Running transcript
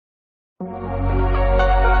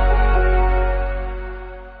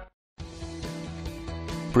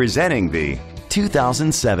Presenting the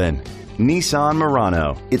 2007 Nissan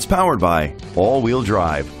Murano. It's powered by all-wheel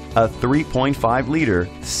drive, a 3.5-liter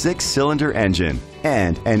 6-cylinder engine,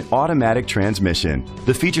 and an automatic transmission.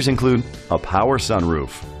 The features include a power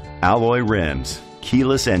sunroof, alloy rims,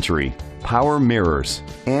 keyless entry, power mirrors,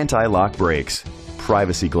 anti-lock brakes,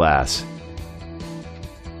 privacy glass.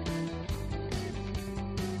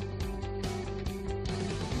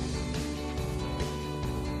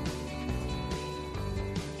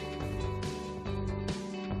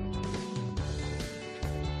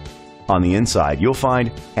 On the inside, you'll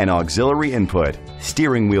find an auxiliary input,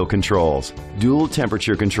 steering wheel controls, dual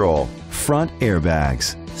temperature control, front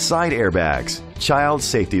airbags, side airbags, child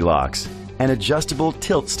safety locks, an adjustable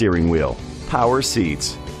tilt steering wheel, power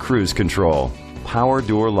seats, cruise control, power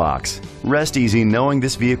door locks. Rest easy knowing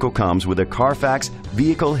this vehicle comes with a Carfax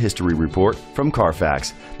Vehicle History Report from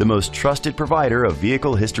Carfax, the most trusted provider of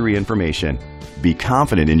vehicle history information. Be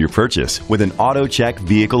confident in your purchase with an AutoCheck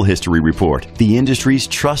Vehicle History Report, the industry's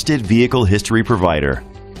trusted vehicle history provider.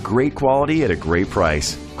 Great quality at a great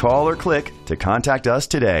price. Call or click to contact us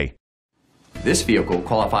today. This vehicle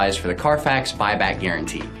qualifies for the Carfax Buyback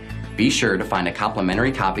Guarantee. Be sure to find a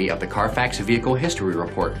complimentary copy of the Carfax Vehicle History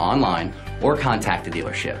Report online or contact the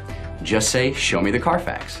dealership. Just say, "Show me the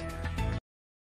Carfax."